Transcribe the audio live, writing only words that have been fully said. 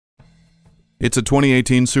It's a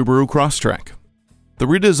 2018 Subaru Crosstrek. The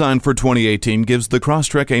redesign for 2018 gives the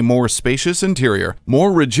Crosstrek a more spacious interior,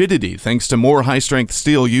 more rigidity thanks to more high-strength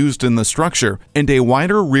steel used in the structure, and a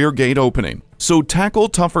wider rear gate opening. So tackle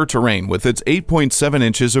tougher terrain with its 8.7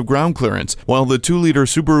 inches of ground clearance, while the 2-liter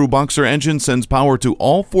Subaru Boxer engine sends power to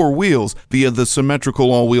all 4 wheels via the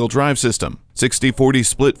symmetrical all-wheel drive system. 60/40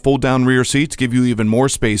 split fold-down rear seats give you even more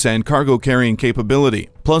space and cargo carrying capability.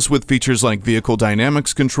 Plus, with features like vehicle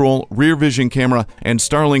dynamics control, rear vision camera, and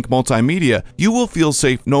Starlink multimedia, you will feel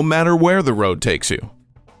safe no matter where the road takes you.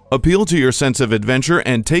 Appeal to your sense of adventure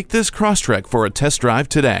and take this Crosstrek for a test drive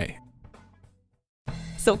today.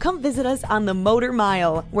 So come visit us on the Motor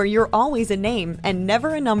Mile, where you're always a name and never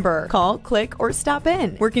a number. Call, click, or stop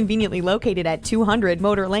in. We're conveniently located at 200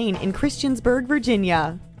 Motor Lane in Christiansburg,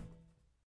 Virginia.